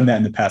also done that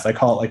in the past. I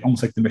call it like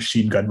almost like the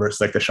machine gun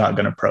versus like the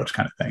shotgun approach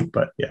kind of thing.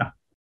 But yeah.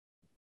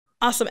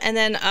 Awesome. And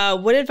then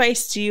what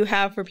advice do you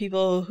have for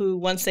people who,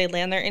 once they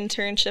land their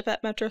internship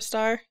at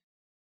MetroStar?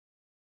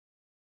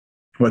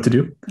 What to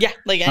do? Yeah,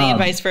 like any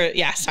advice for,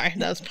 sorry.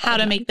 That was how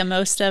to make the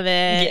most of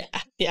it.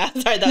 Yeah,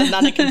 sorry, that was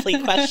not a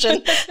complete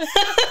question.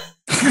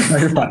 No,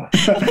 you're fine.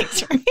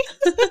 Thanks, Remy.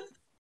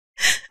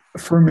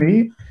 For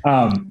me,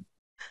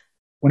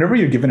 whenever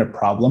you're given a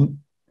problem,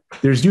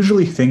 there's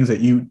usually things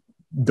that you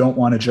don't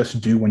want to just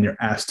do when you're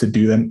asked to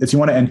do them. It's you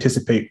want to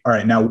anticipate, all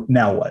right,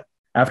 now what?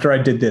 After I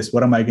did this,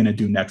 what am I going to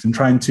do next? I'm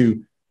trying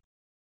to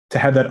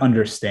have that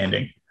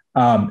understanding.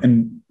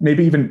 And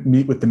maybe even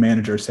meet with the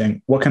manager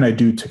saying, what can I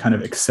do to kind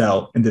of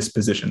excel in this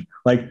position?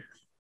 Like,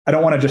 I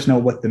don't want to just know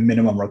what the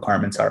minimum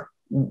requirements are.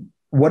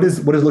 What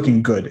is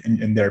looking good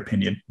in their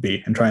opinion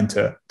be, and trying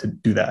to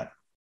do that.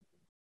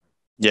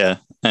 Yeah.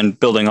 And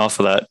building off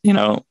of that,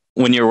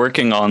 when you're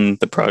working on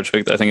the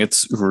project, I think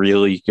it's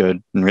really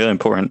good and really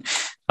important.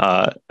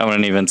 I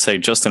wouldn't even say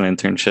just in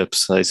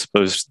internships, I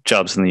suppose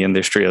jobs in the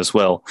industry as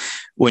well.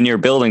 When you're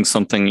building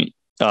something,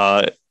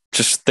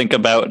 just think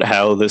about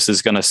how this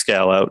is going to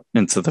scale out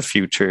into the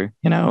future.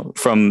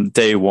 From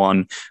day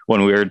one,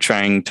 when we were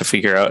trying to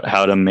figure out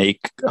how to make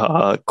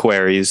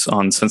queries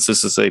on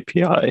Census's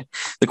API,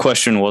 the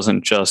question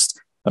wasn't just,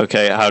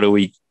 okay, how do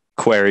we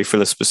query for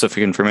the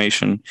specific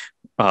information?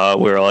 We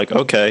were like,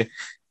 okay,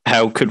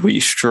 how could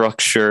we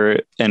structure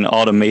an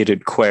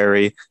automated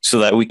query so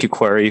that we could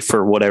query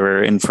for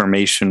whatever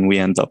information we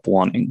end up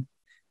wanting?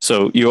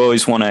 So you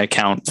always want to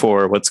account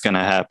for what's going to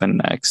happen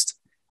next.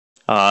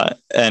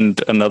 And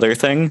another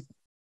thing,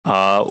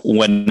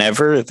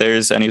 whenever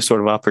there's any sort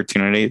of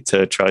opportunity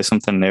to try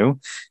something new,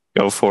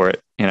 go for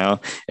it.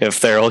 If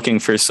they're looking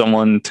for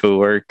someone to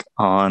work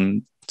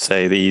on,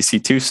 say, the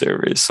EC2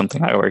 servers,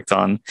 something I worked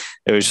on,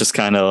 it was just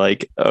kind of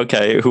like,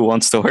 okay, who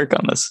wants to work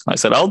on this? I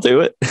said, I'll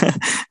do it.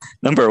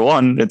 Number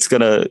one, it's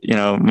going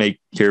to, make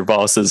your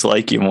bosses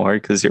like you more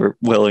because you're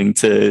willing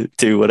to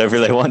do whatever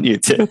they want you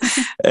to.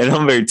 And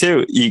number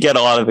two, you get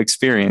a lot of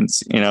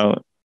experience.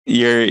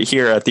 You're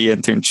here at the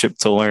internship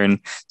to learn.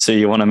 So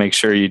you want to make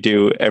sure you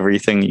do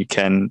everything you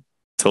can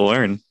to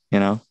learn,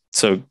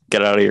 so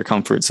get out of your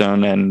comfort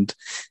zone and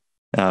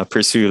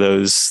pursue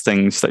those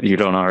things that you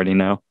don't already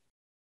know.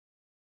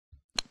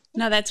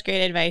 No, that's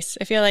great advice.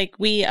 I feel like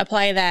we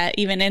apply that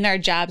even in our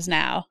jobs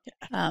now.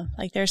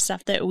 Like there's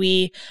stuff that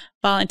we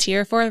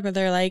volunteer for where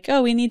they're like,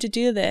 oh, we need to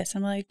do this.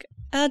 I'm like,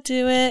 I'll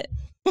do it.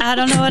 I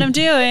don't know what I'm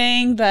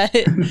doing, but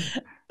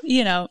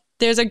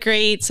there's a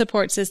great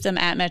support system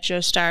at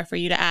MetroStar for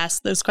you to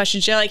ask those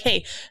questions. You're like,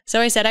 hey, so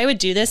I said I would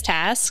do this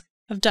task.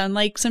 I've done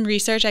like some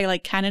research. I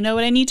like kind of know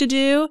what I need to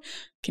do.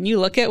 Can you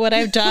look at what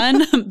I've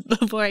done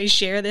before I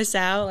share this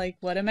out? Like,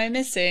 what am I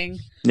missing?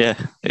 Yeah,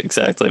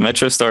 exactly.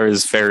 MetroStar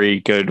is very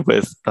good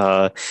with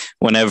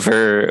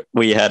whenever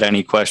we had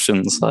any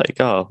questions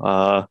like,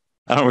 I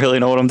don't really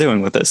know what I'm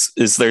doing with this.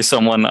 Is there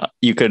someone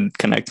you could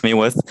connect me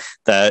with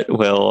that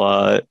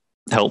will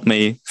help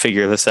me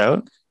figure this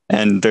out?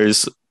 And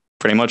there's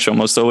pretty much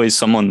almost always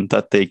someone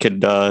that they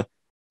could,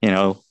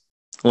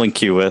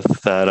 link you with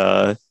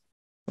that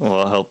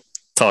will help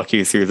talk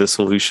you through the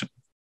solution.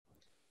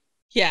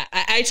 Yeah,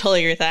 I totally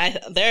agree with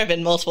that. There have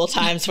been multiple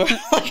times where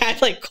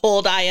I've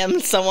cold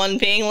IM'd someone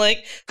being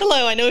like,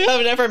 hello, I know we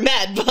haven't ever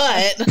met,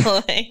 but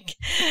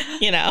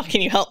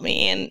can you help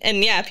me?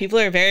 And yeah, people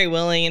are very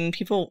willing, and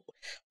people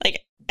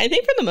I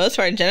think for the most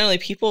part, generally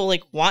people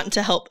want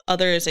to help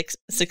others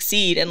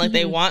succeed, and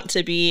they want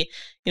to be,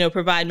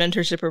 provide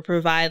mentorship or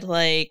provide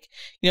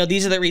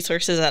these are the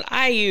resources that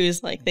I use,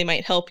 they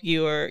might help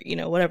you, or,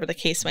 whatever the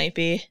case might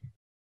be.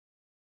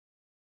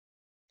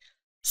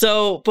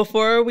 So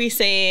before we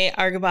say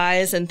our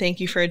goodbyes and thank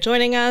you for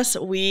joining us,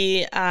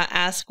 we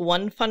ask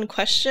one fun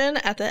question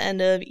at the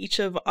end of each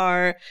of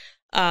our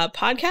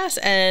podcasts.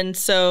 And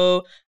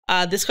so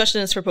this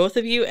question is for both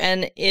of you.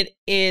 And it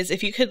is,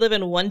 if you could live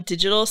in one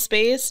digital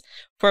space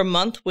for a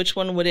month, which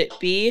one would it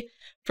be?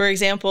 For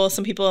example,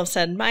 some people have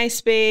said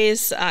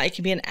MySpace. It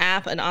could be an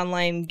app, an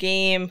online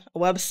game, a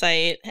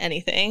website,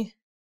 anything.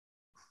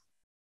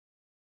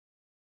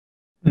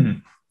 Mm-hmm.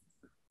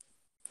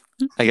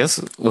 I guess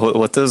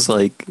what does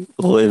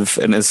live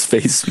in a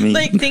space mean?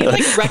 Think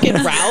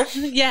Wreck-It Ralph.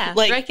 Yeah,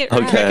 Wreck-It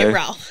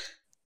Ralph.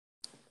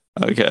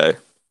 Okay.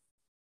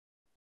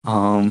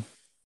 It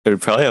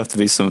would probably have to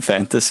be some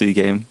fantasy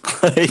game.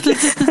 I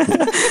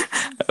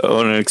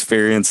want an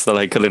experience that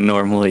I couldn't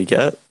normally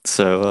get.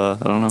 So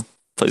I don't know.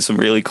 Play some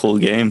really cool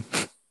game.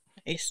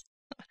 Nice.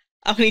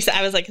 When he said,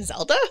 I was like,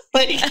 Zelda?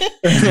 That's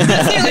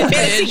the only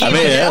fantasy game. I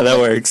mean, yeah, that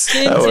works.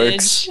 Vintage. That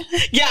works.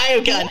 Yeah,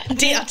 I'm good.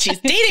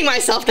 Dating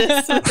myself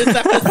this episode.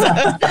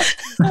 I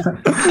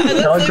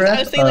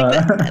was thinking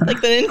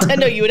the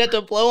Nintendo, you would have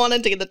to blow on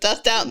it to get the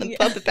dust out and then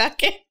pump it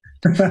back in.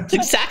 That's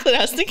exactly what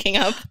I was thinking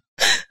of.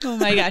 Oh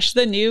my gosh.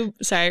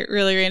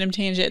 Really random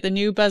tangent. The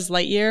new Buzz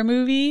Lightyear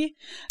movie,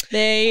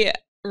 they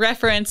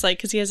reference,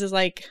 because he has his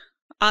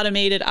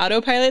automated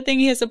autopilot thing.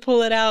 He has to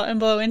pull it out and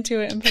blow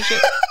into it and push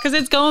it because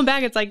it's going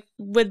back. It's like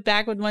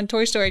back when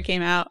Toy Story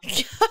came out.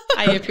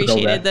 I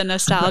appreciated the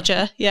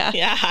nostalgia. Yeah.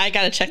 Yeah, I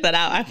got to check that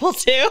out. I will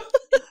too.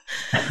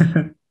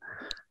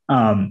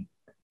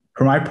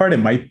 For my part, it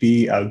might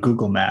be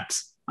Google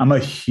Maps. I'm a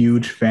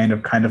huge fan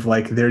of kind of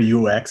like their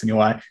UX and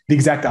UI, the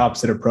exact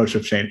opposite approach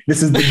of Shane.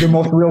 This is the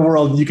most real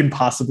world you can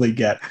possibly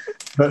get.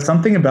 But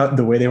something about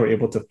the way they were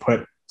able to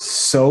put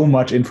so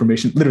much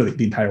information, literally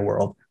the entire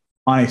world,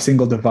 on a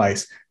single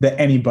device that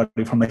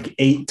anybody from like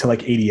 8 to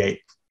like 88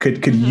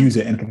 could use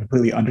it and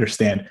completely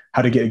understand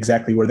how to get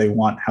exactly where they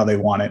want, how they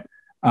want it,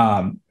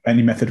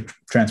 any method of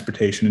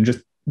transportation, and just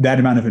that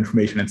amount of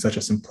information in such a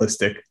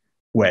simplistic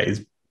way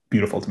is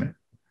beautiful to me.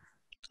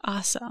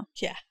 Awesome.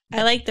 Yeah.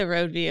 I like the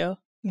road view.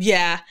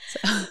 Yeah. So,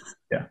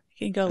 yeah.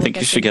 You can go. I think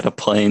you should get a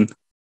plane.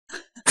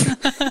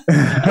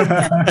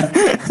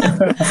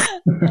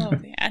 Oh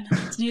man.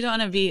 You don't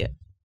want to be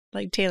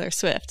like Taylor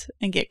Swift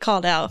and get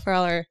called out for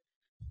all her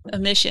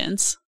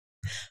emissions.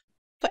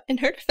 But in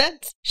her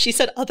defense, she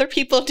said other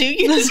people do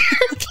use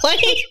her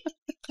plane.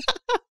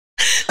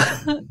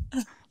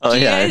 Oh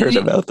yeah, I heard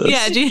about this.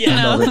 Yeah, do you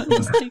know?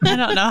 I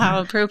don't know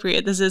how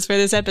appropriate this is for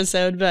this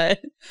episode,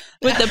 but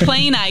with the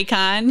plane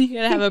icon, you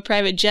gotta have a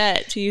private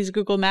jet to use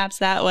Google Maps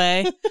that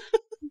way,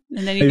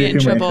 and then you get in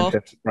trouble.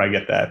 I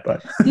get that,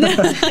 but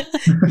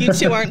you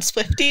two aren't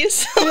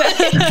Swifties.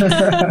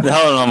 Helen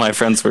and all my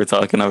friends were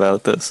talking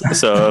about this,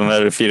 so I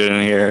bet if you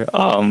didn't hear,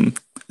 I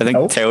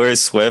think Taylor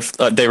Swift,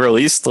 they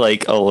released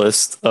like a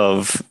list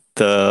of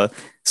the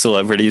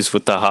celebrities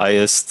with the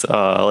highest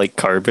like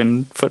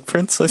carbon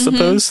footprints, I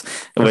suppose,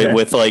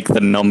 with like the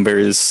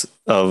numbers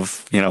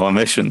of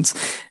emissions,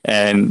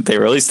 and they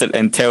released it,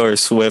 and Taylor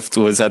Swift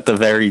was at the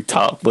very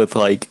top with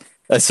like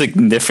a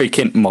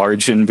significant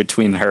margin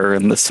between her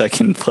and the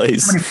second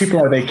place. How many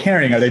people are they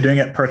carrying? Are they doing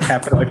it per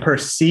capita, like per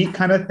seat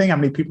kind of thing? How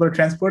many people are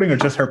transporting, or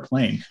just her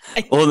plane?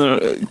 Well, no,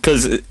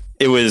 because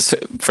it was,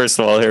 first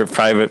of all, her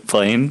private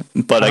plane,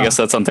 but I guess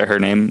that's under her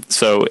name,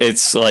 so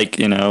it's like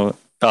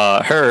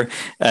her,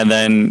 and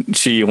then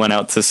she went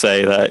out to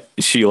say that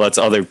she lets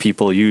other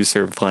people use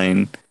her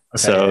plane,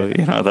 so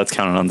that's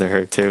counted under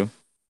her too.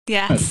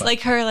 Yeah,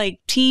 like her like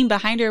team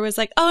behind her was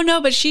like, oh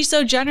no, but she's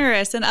so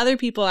generous, and other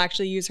people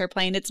actually use her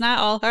plane. It's not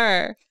all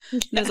her.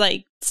 It was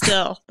like,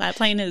 still, that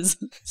plane is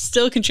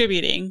still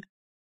contributing,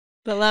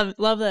 but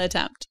love the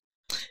attempt.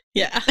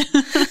 Yeah.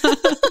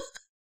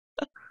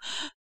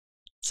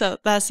 So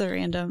that's a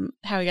random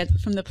how we got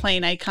from the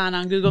plane icon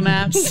on Google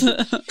Maps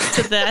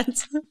to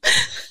that.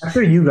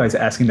 After you guys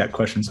asking that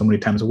question so many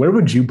times, where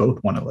would you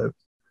both want to live?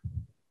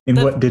 In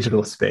what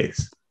digital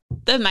space?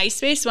 The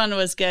MySpace one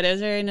was good. It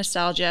was very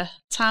nostalgia.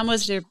 Tom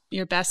was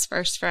your best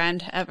first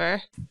friend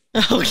ever.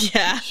 Oh,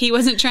 yeah. He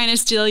wasn't trying to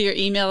steal your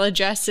email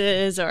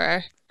addresses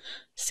or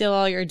steal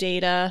all your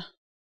data.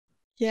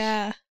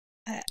 Yeah.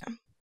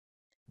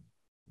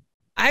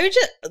 I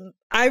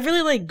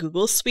really like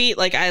Google Suite.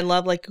 Like, I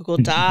love like Google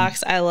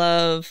Docs. I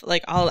love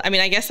like all. I mean,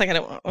 I guess like I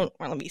don't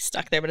want to be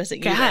stuck there, but as a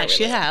user, gosh,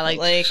 really, yeah, like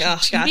oh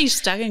gosh, be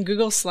stuck in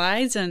Google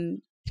Slides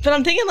and. But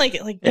I'm thinking like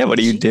yeah, what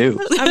do you do?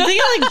 I'm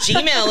thinking like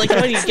Gmail, like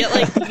when you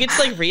get to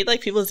like read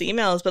like people's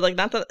emails, but like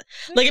not that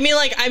like I mean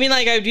like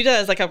I would do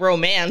that as like a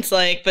romance,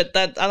 like, but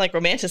that I'm like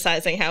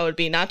romanticizing how it would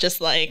be, not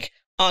just like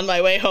on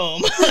my way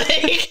home.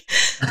 Like,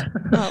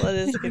 oh, that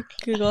is a good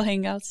Google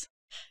Hangouts.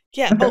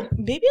 Yeah. Oh,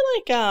 maybe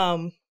like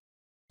a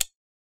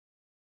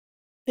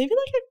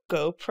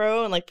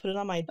GoPro and like put it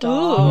on my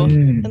dog.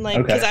 And like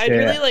because I'd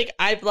really like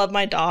I love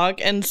my dog,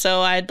 and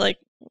so I'd like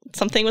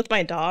something with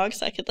my dog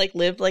so I could like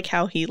live like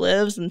how he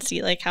lives and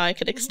see like how I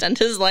could extend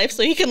his life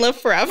so he can live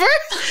forever.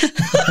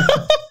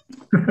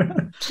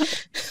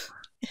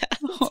 Yeah.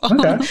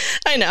 Okay.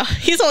 I know.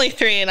 He's only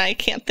 3 and I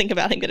can't think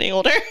about him getting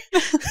older.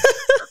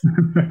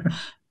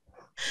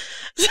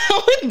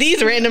 So with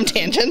these random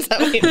tangents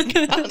that we've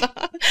gone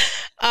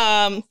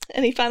on,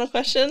 any final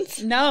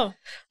questions? No.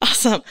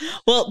 Awesome.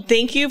 Well,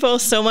 thank you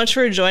both so much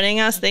for joining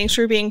us. Thanks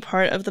for being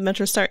part of the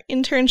MetroStar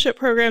internship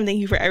program.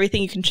 Thank you for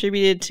everything you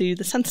contributed to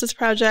the Census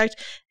Project,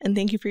 and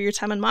thank you for your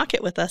time on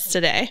Mock-It with us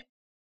today.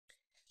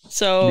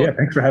 So yeah,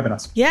 thanks for having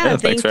us. Yeah,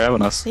 thanks for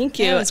having us. Thank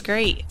you. Yeah, it was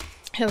great.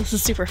 Yeah, this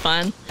is super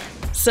fun.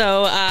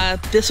 So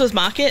this was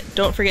Mock-It.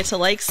 Don't forget to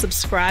like,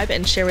 subscribe,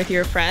 and share with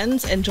your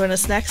friends, and join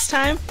us next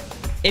time.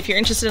 If you're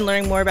interested in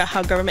learning more about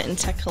how government and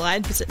tech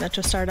collide, visit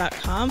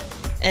metrostar.com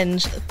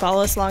and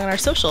follow us along on our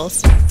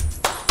socials.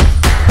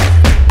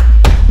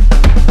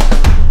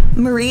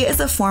 Marie is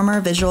a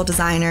former visual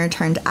designer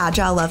turned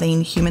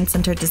agile-loving,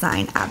 human-centered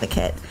design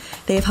advocate.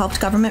 They have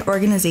helped government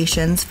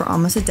organizations for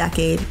almost a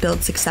decade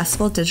build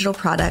successful digital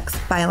products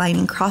by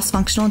aligning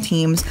cross-functional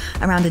teams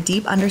around a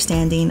deep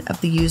understanding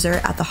of the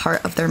user at the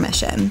heart of their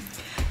mission.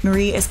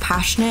 Marie is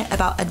passionate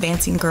about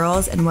advancing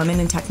girls and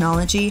women in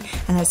technology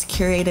and has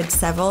curated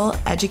several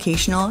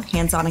educational,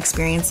 hands-on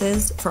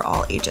experiences for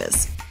all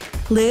ages.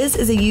 Liz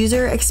is a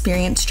user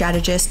experience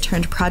strategist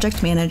turned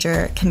project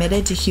manager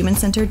committed to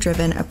human-centered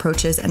driven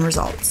approaches and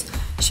results.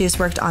 She has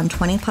worked on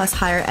 20 plus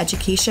higher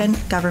education,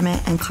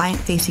 government, and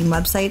client-facing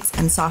websites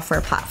and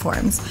software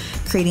platforms,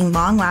 creating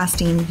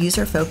long-lasting,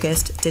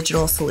 user-focused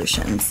digital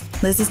solutions.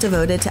 Liz is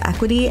devoted to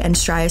equity and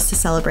strives to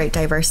celebrate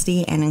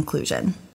diversity and inclusion.